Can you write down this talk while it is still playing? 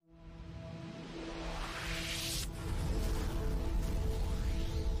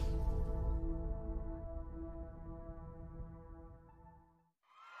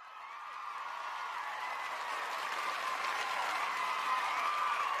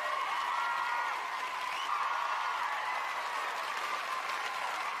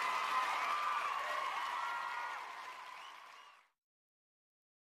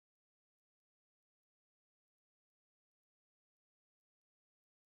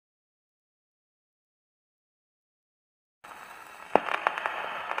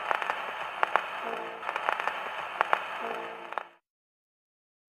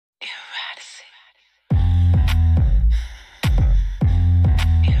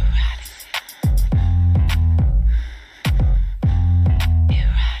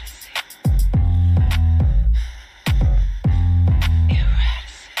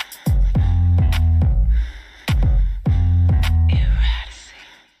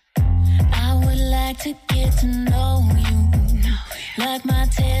to get to know you. Like my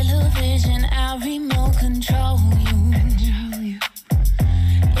television, I'll remote control you.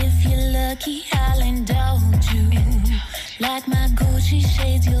 If you're lucky, I'll indulge you. Like my Gucci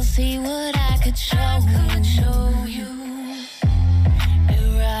shades, you'll see what I could show you.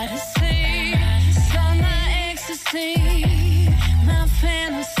 Eroticy, so my ecstasy, my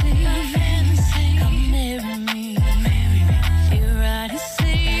fantasy. Come marry me.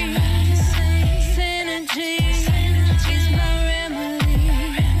 Eroticy, synergy, she's my remedy.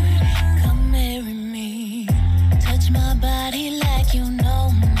 Come marry me. Touch my body like you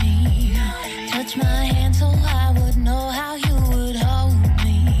know me. Touch my hand so I would know how you would hold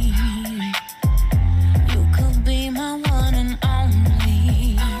me. You could be my one and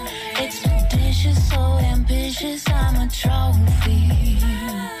only. Expeditious, so ambitious, I'm a trophy.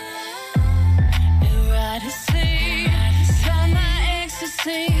 Eroticy, so my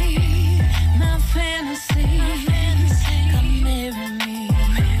ecstasy, my fantasy. Come marry me.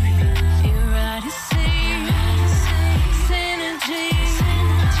 Eroticy, synergy,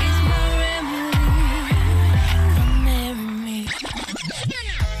 she's my remedy. Come marry me.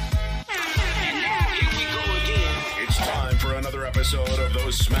 Here we go again. It's time for another episode of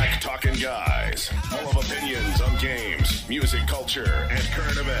those smack-talking guys. Full of opinions on games, music, culture, and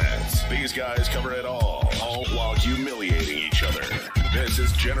current events. These guys cover it all while humiliating each other. This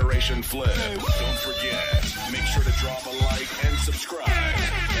is Generation Flip. Don't forget, make sure to drop a like and subscribe.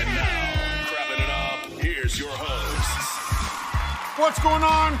 And now, crapping it up, here's your hosts. What's going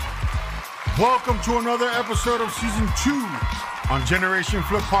on? Welcome to another episode of Season 2 on Generation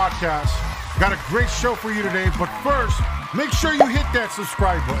Flip Podcast. Got a great show for you today, but first, make sure you hit that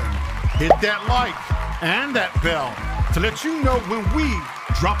subscribe button, hit that like, and that bell to let you know when we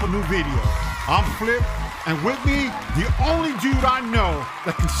drop a new video. I'm Flip, and with me, the only dude I know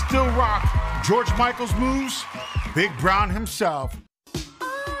that can still rock George Michael's moves, Big Brown himself.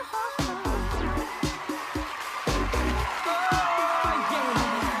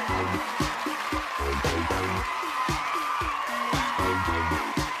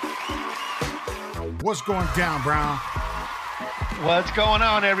 What's going down, Brown? What's going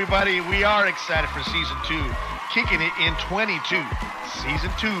on, everybody? We are excited for Season 2. Kicking it in 22. Season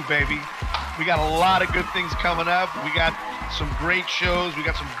 2, baby. We got a lot of good things coming up. We got some great shows. We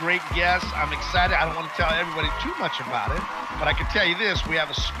got some great guests. I'm excited. I don't want to tell everybody too much about it, but I can tell you this. We have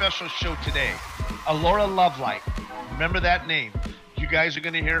a special show today. Alora Lovelight. Remember that name. You guys are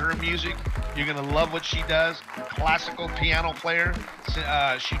going to hear her music. You're going to love what she does. Classical piano player.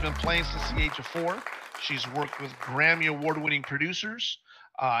 She's been playing since the age of 4. She's worked with Grammy Award-winning producers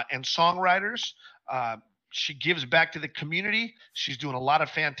and songwriters. She gives back to the community. She's doing a lot of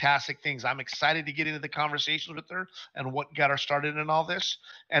fantastic things. I'm excited to get into the conversations with her and what got her started in all this.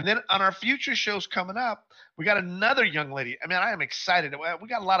 And then on our future shows coming up, we got another young lady. I mean, I am excited. We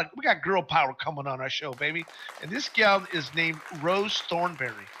got girl power coming on our show, baby. And this gal is named Rose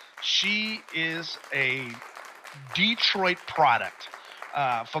Thornberry. She is a Detroit product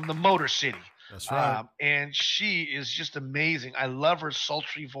from the Motor City. That's right. And she is just amazing. I love her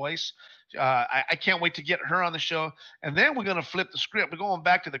sultry voice. I can't wait to get her on the show. And then we're going to flip the script. We're going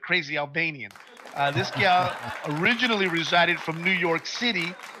back to the crazy Albanian. This gal originally resided from New York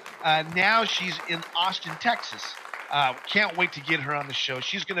City. Now she's in Austin, Texas. Can't wait to get her on the show.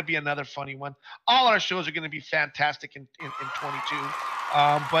 She's going to be another funny one. All our shows are going to be fantastic in 22.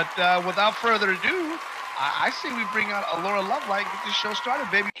 But without further ado, I say we bring out Alora Lovelight and get this show started,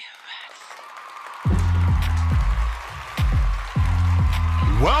 baby.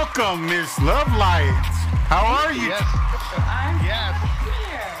 Welcome, Miss Lovelight. How are you? Yes. I'm Yes.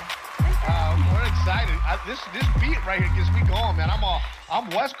 here. We're excited. This beat right here gets me going, man. I'm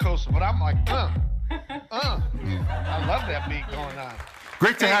West Coast, but I'm like, I love that beat going on.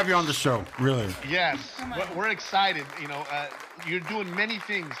 Great to have you on the show, really. Yes, we're excited. You know, you're doing many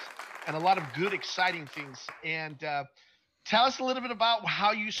things and a lot of good, exciting things. And tell us a little bit about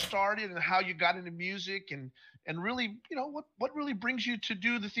how you started and how you got into music and really, you know, what really brings you to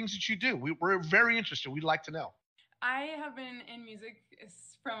do the things that you do. We're very interested. We'd like to know. I have been in music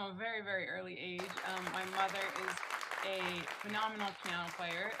from a very, very early age. My mother is a phenomenal piano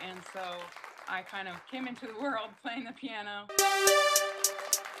player, and so I kind of came into the world playing the piano.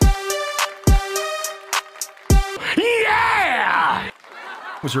 Yeah!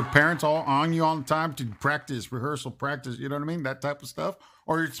 Was your parents all on you all the time to practice, practice, you know what I mean? That type of stuff?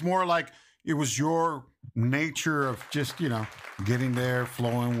 Or it's more like it was your nature of just, you know, getting there,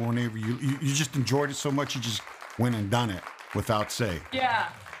 flowing whenever you just enjoyed it so much you just went and done it without say. Yeah.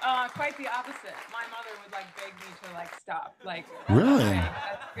 Quite the opposite. My mother would like beg me to like stop. Like, Really? okay,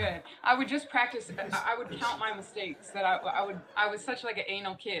 that's good. I would just practice. I would count my mistakes. That I was such like an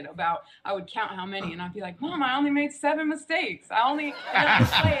anal kid about. I would count how many, and I'd be like, Mom, I only made 7 mistakes. And I would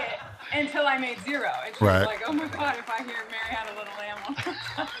play it until I made 0. And she was like, oh my God, if I hear Mary Had a Little Lamb on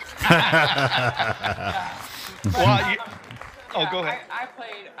yeah. Well, go ahead. I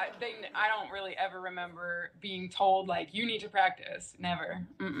played. I don't really ever remember being told like you need to practice. Never.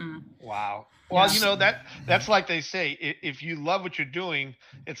 Mm-mm. Wow. Well, you know that's like they say. If you love what you're doing,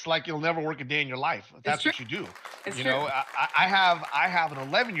 it's like you'll never work a day in your life. That's what you do. It's you true. know, I have an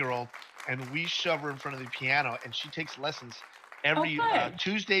 11-year-old, and we shove her in front of the piano, and she takes lessons every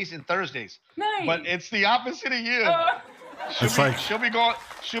Tuesdays and Thursdays. Nice. But it's the opposite of you.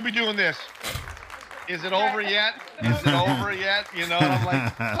 She'll be doing this. Is it over yet? Is it over yet? You know, and I'm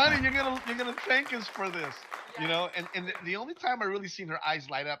like, honey, you're gonna thank us for this. You know, and the only time I really seen her eyes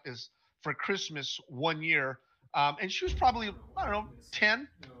light up is for Christmas one year. And she was probably, I don't know, 10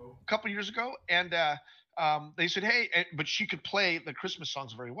 a couple years ago. And they said, hey, but she could play the Christmas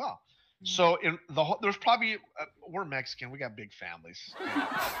songs very well. So there's probably, we're Mexican, we got big families.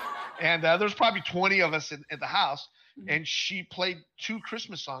 And there's probably 20 of us at the house. And she played 2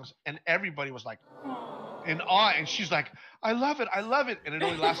 Christmas songs, and everybody was like in awe. And she's like, I love it. And it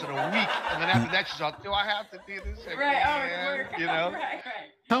only lasted a week. And then after that, she's like, do I have to do this again? Right. You know? Right.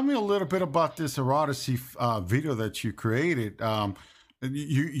 Tell me a little bit about this Eroticy video that you created.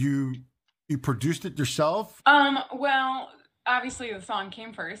 You produced it yourself? Well, obviously the song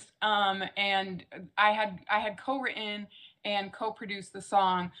came first. And I had co-written and co-produced the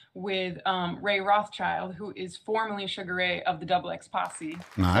song with Ray Rothschild, who is formerly Sugar Ray of the Double X Posse.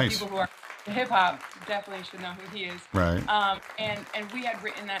 Nice. So people who are hip hop definitely should know who he is. Right. And we had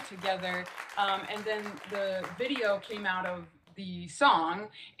written that together. And then the video came out of the song,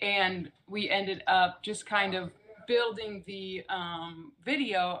 and we ended up just kind of building the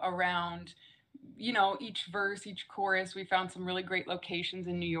video around, you know, each verse, each chorus. We found some really great locations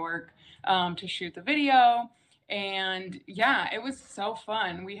in New York to shoot the video. And yeah, it was so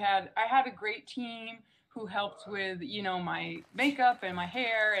fun. I had a great team who helped with, you know, my makeup and my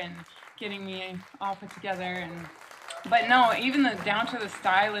hair and getting me all put together. But no, even down to the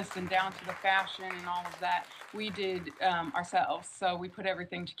stylist and down to the fashion and all of that, we did ourselves. So we put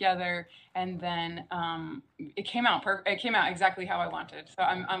everything together, and then it came out It came out exactly how I wanted. So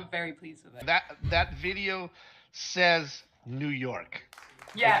I'm very pleased with it. That video says New York.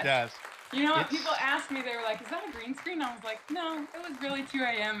 Yes. It does. You know what? People asked me, they were like, is that a green screen? I was like, no, it was really 2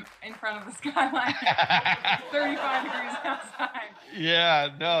 a.m. in front of the skyline. 35 degrees outside. Yeah,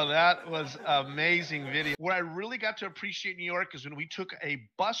 no, that was amazing video. Where I really got to appreciate New York is when we took a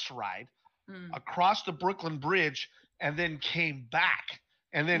bus ride across the Brooklyn Bridge and then came back.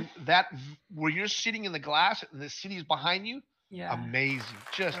 And then where you're sitting in the glass and the city is behind you, amazing,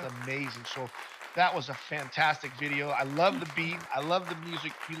 just amazing. So that was a fantastic video. I love the beat. I love the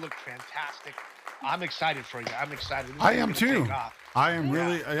music. You look fantastic. I'm excited for you. I'm excited. I am too. I am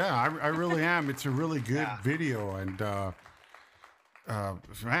really, I really am. It's a really good video. And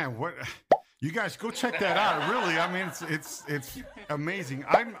man, what you guys go check that out. Really, I mean, it's amazing.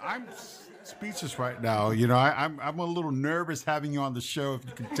 I'm speechless right now. You know, I'm a little nervous having you on the show. If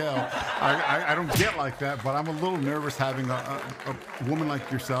you can tell, I don't get like that, but I'm a little nervous having a woman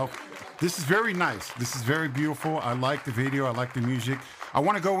like yourself. This is very nice. This is very beautiful. I like the video. I like the music. I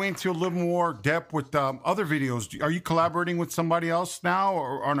want to go into a little more depth with other videos. Are you collaborating with somebody else now,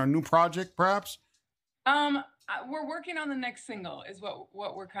 or on a new project, perhaps? We're working on the next single. Is what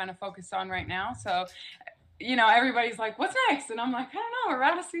we're kind of focused on right now. So, you know, everybody's like, "What's next?" And I'm like, "I don't know."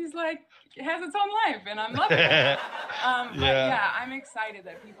 Eroticy's like, it has its own life, and I'm loving it. But yeah, I'm excited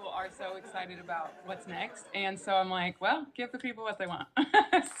that people are so excited about what's next, and so I'm like, well, give the people what they want.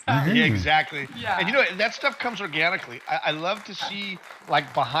 Yeah, exactly. Yeah. And you know, that stuff comes organically. I love to see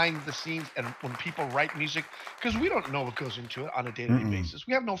like behind the scenes and when people write music, because we don't know what goes into it on a day-to-day basis.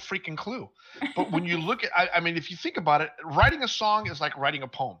 We have no freaking clue. But when you look at, I mean, if you think about it, writing a song is like writing a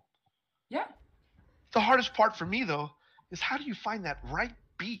poem. Yeah. The hardest part for me, though, is how do you find that right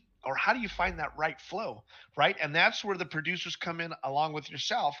beat, or how do you find that right flow, right? And that's where the producers come in along with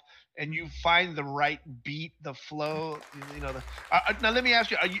yourself, and you find the right beat, the flow. You know, now let me ask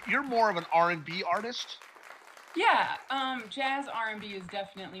you: you're more of an R&B artist? Yeah, jazz R&B is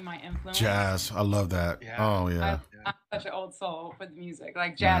definitely my influence. Jazz, I love that. Yeah. Oh yeah. I'm such an old soul with music.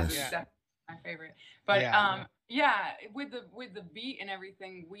 Like jazz is definitely my favorite. But yeah, with the beat and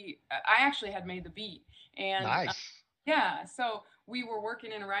everything, I actually had made the beat, and nice. Yeah, so we were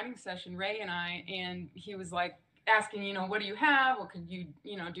working in a writing session, Ray and I, and he was like, asking, what do you have? What could you,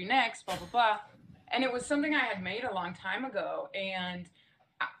 do next? Blah, blah, blah. And it was something I had made a long time ago. And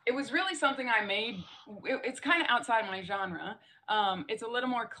it was really something I made. It's kind of outside my genre. It's a little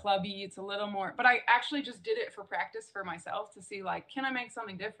more clubby. It's a little more, but I actually just did it for practice for myself to see, like, can I make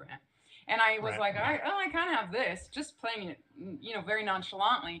something different? And I was I kind of have this, just playing it, very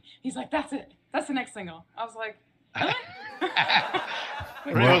nonchalantly. He's like, that's it. That's the next single. I was like,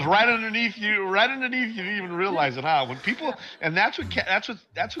 really? It was right underneath you. You didn't even realize it, huh? When people, and that's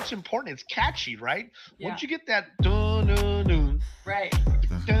what's important. It's catchy, right? Yeah. Once you get that dun dun dun, Right.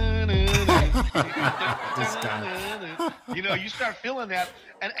 dun, dun, This guy. you start feeling that,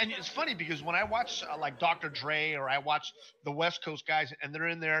 and it's funny because when I watch like Dr. Dre or I watch the West Coast guys, and they're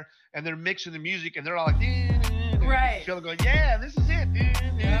in there and they're mixing the music, and they're all like, Right. Feeling going, yeah, this is it,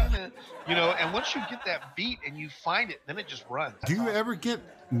 Yeah. And once you get that beat and you find it, then it just runs. Do you ever get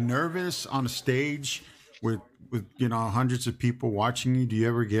nervous on a stage with hundreds of people watching you? Do you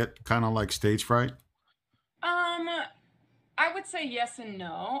ever get kind of like stage fright? I would say yes and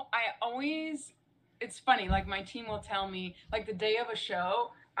no. It's funny, like my team will tell me, like the day of a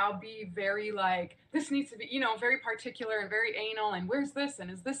show, I'll be very like, this needs to be, very particular and very anal, and where's this, and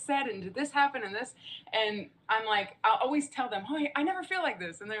is this said, and did this happen, and this, and I'm like, I'll always tell them, oh, I never feel like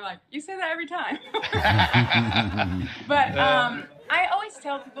this, and they're like, you say that every time. But I always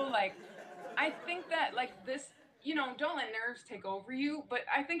tell people, like, I think that, like, this, don't let nerves take over you, but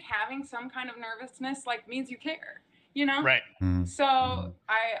I think having some kind of nervousness, like, means you care. Right. So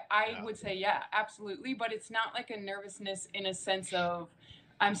I would say, yeah, absolutely. But it's not like a nervousness in a sense of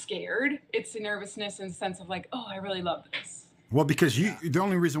I'm scared. It's a nervousness in the sense of like, oh, I really love this. Well, because the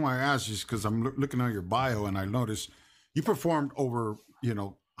only reason why I asked is because I'm looking at your bio and I noticed you performed over,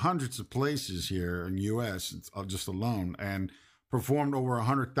 hundreds of places here in the U.S. Just alone, and performed over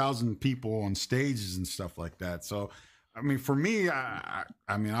 100,000 people on stages and stuff like that. So, I mean, for me, I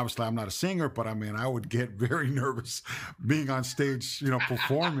mean, obviously I'm not a singer, but I mean, I would get very nervous being on stage,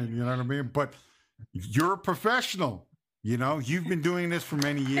 performing, you know what I mean? But you're a professional, you've been doing this for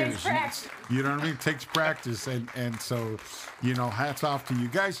many years. Takes practice. You know what I mean? It takes practice. And so, hats off to you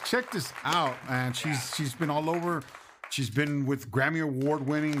guys. Check this out, man. She's been all over. She's been with Grammy Award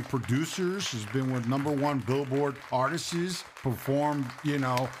winning producers. She's been with #1 Billboard artists, performed,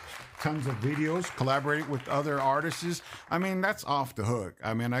 tons of videos, collaborated with other artists. I mean, that's off the hook.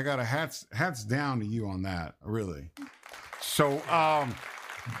 I mean, I got a hats down to you on that, really. So,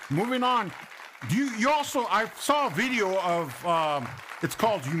 moving on. You also, I saw a video of, it's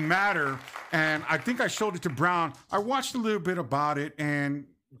called You Matter, and I think I showed it to Brown. I watched a little bit about it, and,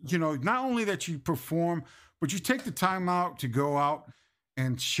 not only that you perform, but you take the time out to go out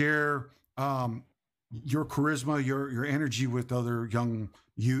and share your charisma, your energy with other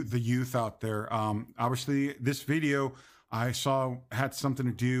the youth out there. Obviously, this video I saw had something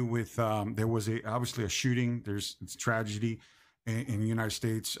to do with there was obviously a shooting. It's tragedy in the United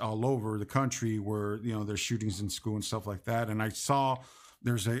States, all over the country, where there's shootings in school and stuff like that. And I saw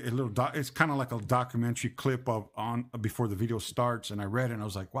there's a little it's kind of like a documentary clip on before the video starts, and I read it and I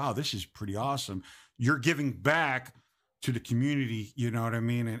was like, wow, this is pretty awesome. You're giving back to the community, you know what I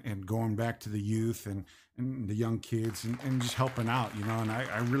mean? And going back to the youth and the young kids and just helping out, and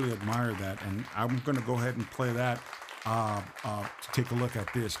I really admire that. And I'm going to go ahead and play that to take a look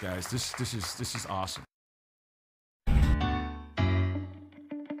at this, guys. This is awesome.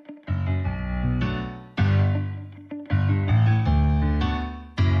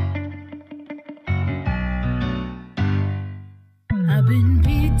 I've been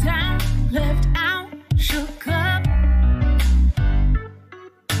beat down, left out, shook up.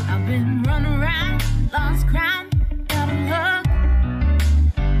 I've been run around, lost ground, out of luck.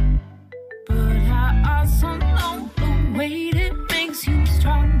 But I also know the weight it makes you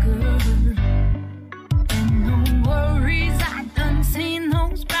stronger. And no worries, I done seen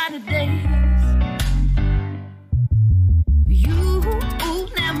those brighter days. You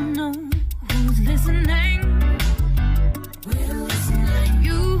never know who's listening.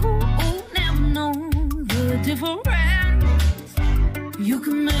 You never know the difference you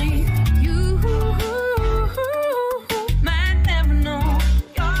can make. You might never know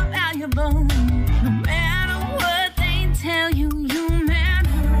you're valuable. No matter what they tell you, you matter.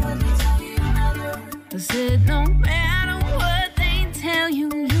 I said no matter what they tell you,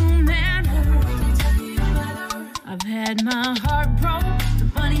 you matter. I've had my heart broke, the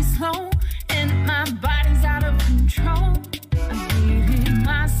money's slow, and my body's out of control.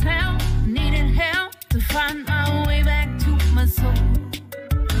 Myself, needed help to find my way back to my soul.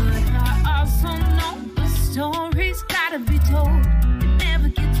 But I also know the story's gotta be told. It never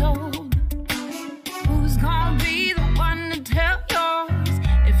gets old. Who's gonna be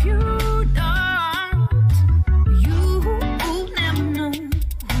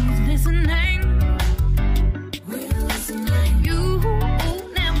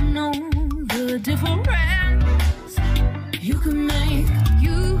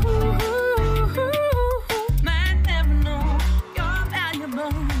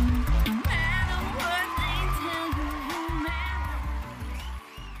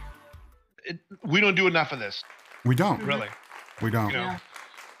we don't do enough of this, We don't. really. We don't. You know,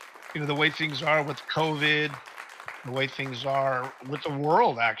 Yeah. the way things are with COVID, the way things are with the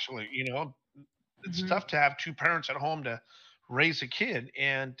world, actually, it's Mhm. tough to have two parents at home to raise a kid.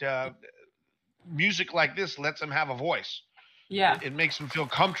 And music like this lets them have a voice. Yeah. It makes them feel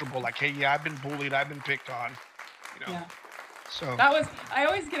comfortable. Like, hey, yeah, I've been bullied. I've been picked on. Yeah. So I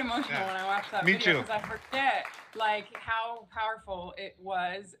always get emotional Yeah. when I watch that Me video too. because I forget like how powerful it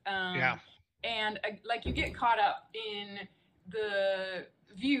was. Yeah. And like you get caught up in the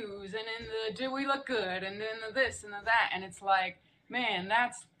views and in the do we look good and then the this and the that, and it's like, man,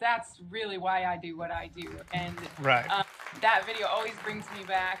 that's really why I do what I do. And right. that video always brings me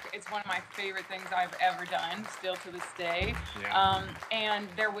back. It's one of my favorite things I've ever done, still to this day. Yeah. And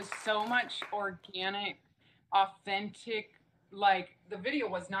there was so much organic, authentic, like the video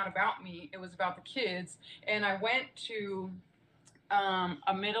was not about me, it was about the kids. And I went to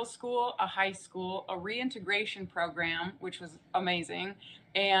a middle school, a high school, a reintegration program, which was amazing,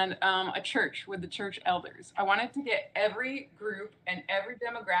 and a church with the church elders. I wanted to get every group and every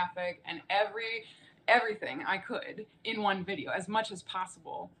demographic and everything I could in one video, as much as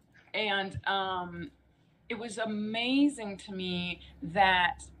possible. And it was amazing to me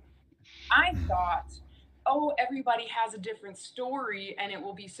that I thought, oh, everybody has a different story and it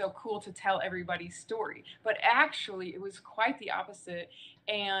will be so cool to tell everybody's story. But actually, it was quite the opposite.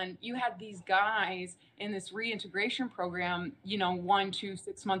 And you had these guys in this reintegration program, 1, 2,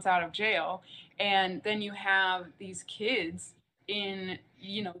 6 months out of jail. And then you have these kids in,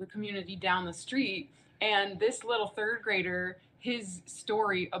 the community down the street. And this little third grader, his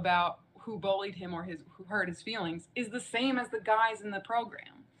story about who bullied him or who hurt his feelings is the same as the guys in the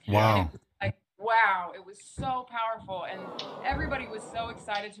program. Wow. Wow, it was so powerful, and everybody was so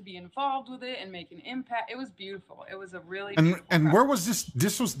excited to be involved with it and make an impact. It was beautiful. It was a really beautiful And project. where was this?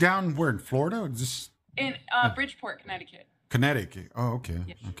 This was down where in Florida? Or just In Bridgeport, Connecticut. Connecticut. Oh, okay.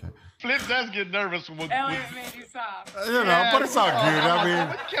 Yes. Okay. Flip does get nervous with Elliot made you stop. But it's all good. I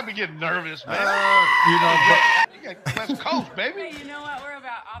mean, you can't be getting nervous, man. but You got West Coast, baby. Hey, you know what? We're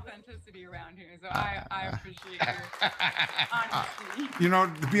about authenticity around here, so I appreciate your honesty.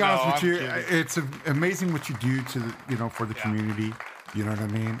 to be honest No, with I'm you, kidding. it's amazing what you do to for the Yeah. community. You know what I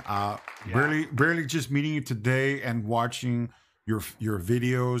mean? Yeah. Barely just meeting you today and watching your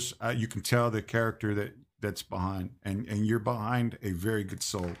videos, you can tell the character that's behind, and you're behind a very good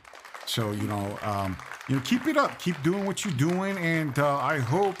soul. So keep it up, keep doing what you're doing, and I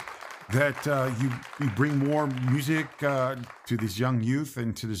hope that you bring more music to this young youth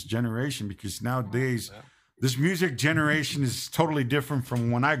and to this generation, because nowadays this music generation is totally different from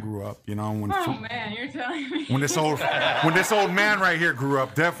when I grew up. Oh man, you're telling me. When this old man right here grew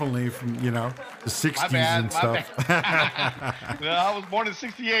up, definitely from the 60s bad, and my stuff. Well, I was born in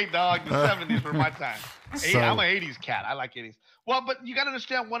 '68, dog. The '70s were my time. So- I'm an '80s cat. I like '80s. Well, but you got to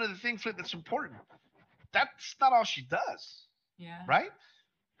understand one of the things that's important. That's not all she does, Yeah. right?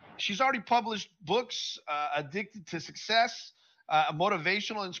 She's already published books, Addicted to Success,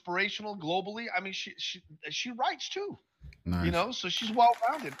 motivational, inspirational, globally. I mean, she writes too. Nice. So she's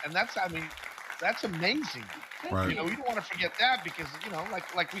well-rounded, and that's amazing. Right. We don't want to forget that, because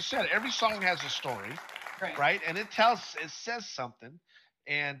like we said, every song has a story, right? And it says something,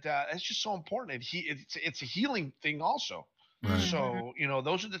 and it's just so important. It's a healing thing also. Right. So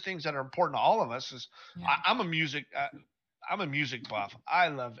those are the things that are important to all of us. Yeah. I'm a music buff. I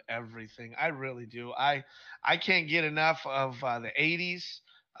love everything. I really do. I can't get enough of the '80s,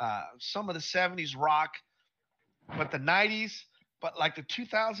 some of the '70s rock, but the '90s, but like the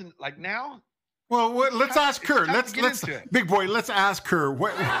 2000s, like now. Well, let's ask her. time Let's to get into it. big boy. Let's ask her.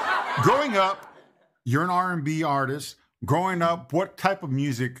 What growing up, you're an R&B artist. Growing up, what type of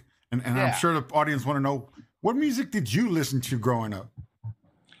music? And I'm Yeah. sure the audience want to know, what music did you listen to growing up?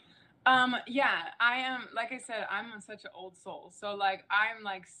 Yeah, I am, like I said, I'm such an old soul. So like I'm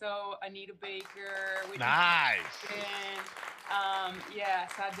like so Anita Baker, Whitney Nice. Houston, yeah,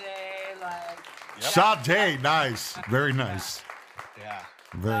 Sade, like Yep. Sade, nice, very nice, Yeah.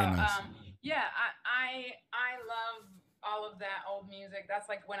 very so, nice. yeah, I love all of that old music. That's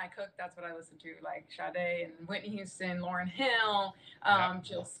like when I cook, that's what I listen to, like Sade and Whitney Houston, Lauryn Hill, Yep.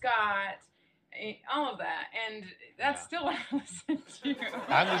 Jill Scott, all of that, and that's still what I listen to.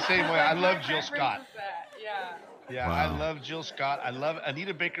 I'm the same way. I Like, love my Jill preference Scott. is that, yeah. Yeah, Wow. I love Jill Scott. I love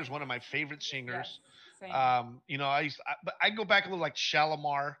Anita Baker's one of my favorite singers. Same. But I go back a little, like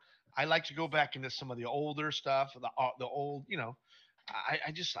Shalimar. I like to go back into some of the older stuff, the old,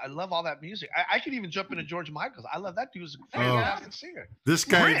 I love all that music. I could even jump into George Michael's. I love that dude's a There you go. fantastic singer. This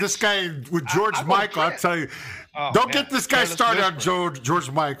guy with George I go Michael, I'll Prince. tell you. Oh, Don't man. get this guy Careless started on Whisper.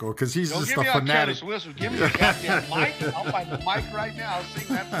 George Michael because he's Don't just give a me on fanatic. Careless Whisper. Give me the goddamn mic. I'll find the mic right now. I'll sing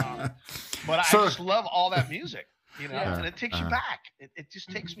that song. But So- I just love all that music, Yeah. and it takes you back. It just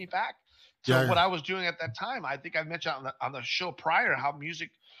takes me back to Yeah. what I was doing at that time. I think I mentioned on the show prior how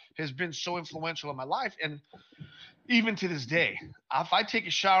music has been so influential in my life, and even to this day, if I take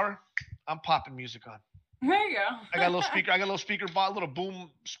a shower, I'm popping music on. There you go. I got a little speaker. I got a little speaker, bought a little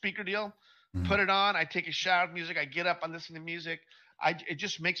boom speaker deal. Mhm. Put it on. I take a shower with music. I get up. I listen to music. It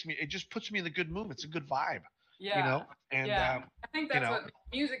just makes me. It just puts me in the good mood. It's a good vibe, Yeah. you know. And Yeah. I think that's know. what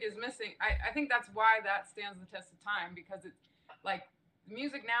music is missing. I think that's why that stands the test of time, because it's like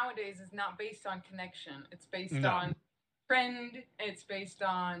music nowadays is not based on connection. It's based No. on trend. It's based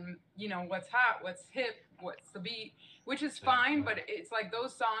on, what's hot, what's hip, what's the beat, which is fine, but it's like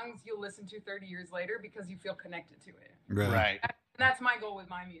those songs you'll listen to 30 years later because you feel connected to it. right. And that's my goal with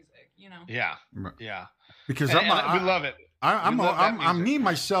my music, Yeah. Right. Yeah. Because And we love it. I'm we love that I'm music. me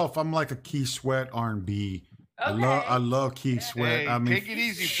myself. I'm like a Keith Sweat R&B. I love Keith Sweat. Hey, I mean, take it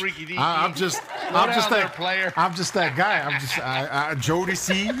easy, freaky D. I'm just down there, that player. I'm just that guy. I'm just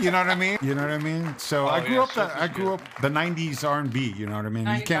Jodeci. You know what I mean? You know what I mean? So I grew yeah, up Silk is I grew up the '90s R&B. You know what I mean? You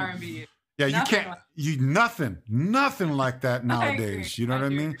 90s can't. R&B. Yeah, you Nothing can't. like- Nothing like that nowadays. You know what I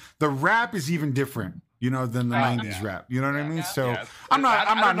mean? The rap is even different. Than the '90s yeah. rap. You know what I mean? Yeah. So Yeah. I'm I not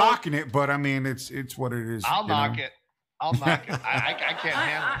don't know. knocking it, but I mean it's what it is. I'll you knock know? it. I'll knock it. I can't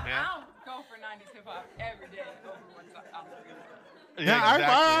handle it, man. I'll go for 90s hip hop every day over what's up. Yeah,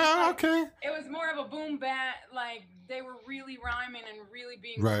 exactly. okay. It was more of a boom bat, like they were really rhyming and really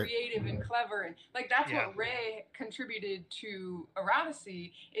being Right. creative and clever, and like that's Yeah. what Ray contributed to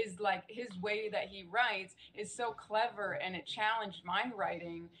Eroticy, is like his way that he writes is so clever, and it challenged my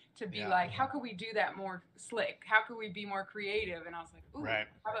writing to be Yeah. like, how could we do that more slick? How could we be more creative? And I was like, ooh, Right.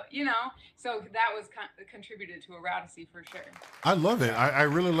 how about, so that was contributed to Eroticy for sure. I love it. I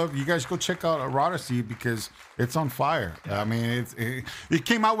really love it. You guys go check out Eroticy because it's on fire. I mean, it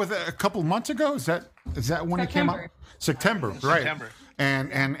came out with a couple months ago. Is that when it came out? September, right? September.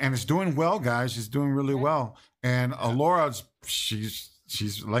 And it's doing well, guys. It's doing really well. And Laura's she's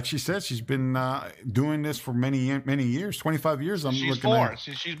like she said, she's been doing this for many years, 25 years. I'm She's looking 4. at.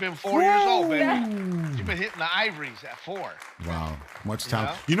 She's been 4 years old, baby. She's been hitting the ivories at 4. Wow, much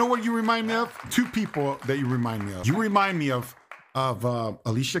talent. know? You know what you remind me of? Two people that you remind me of. You remind me of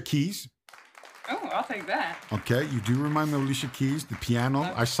Alicia Keys. Oh, I'll take that. Okay, you do remind me of Alicia Keys, the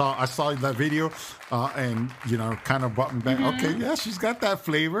piano. I saw that video, and kind of brought me back. Mm-hmm. Okay, yeah, she's got that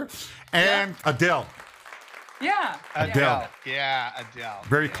flavor. And Adele, Yeah. Adele. Yeah, Adele.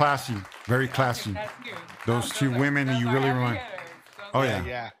 very classy, very classy. That's you. Those two women you really remind- Oh, yeah.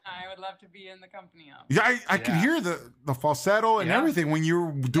 Yeah. I would love to be in the company of. Yeah, I could Yeah. hear the falsetto and Yeah. everything when you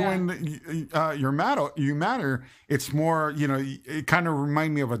were doing your matter. It's more, it kind of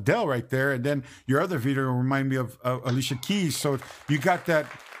remind me of Adele right there, and then your other video remind me of Alicia Keys. So you got that.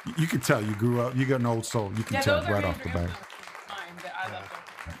 You could tell you grew up. You got an old soul. You can Yeah, tell those are right off the bat. influences of mine that I love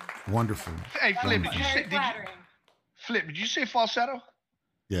those. Wonderful. Hey, Flip, did you Very say flattering. Did you say falsetto?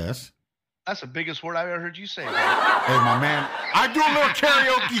 Yes. That's the biggest word I've ever heard you say. Man. Hey, my man. I do a little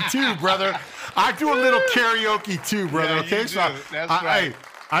karaoke too, brother. I do a little karaoke too, brother. Yeah, okay, you so do. That's right.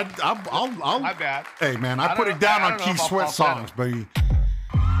 I'll. My bad. Hey, man, I I put don't it down know- I on don't know Keith about Sweat falsetto. songs, baby.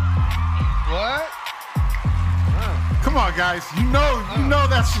 What? Come on, guys. You know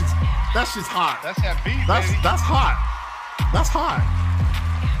that's just hot. That's that beat, That's baby. hot. That's hot.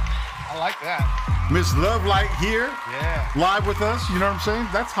 I like that. Miss Love Light here, Yeah. live with us. You know what I'm saying?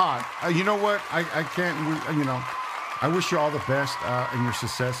 That's hot. You know what? I can't. I wish you all the best in your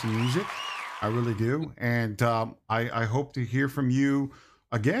success in music. I really do, and I hope to hear from you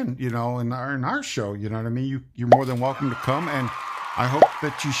again. In our show. You know what I mean? You're more than welcome to come, and I hope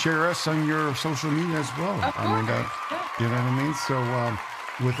that you share us on your social media as well. Of I mean, course. you know what I mean? So,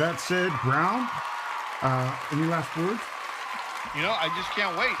 with that said, Brown, any last words? I just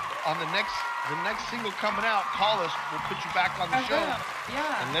can't wait. On the next single coming out, call us. We'll put you back on the I show. will.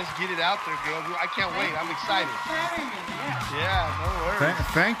 Yeah. And let's get it out there, girl. I can't wait. I'm excited. Thank you for having me. Yeah. Yeah, no worries.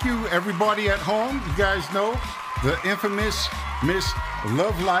 Thank you, everybody at home. You guys know the infamous Miss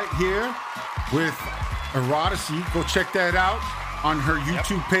Love Light here with Eroticy. Go check that out on her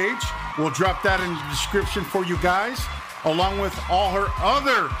YouTube page. We'll drop that in the description for you guys, along with all her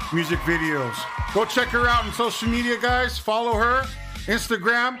other music videos. Go check her out on social media, guys. Follow her,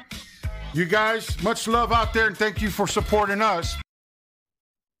 Instagram. You guys, much love out there, and thank you for supporting us.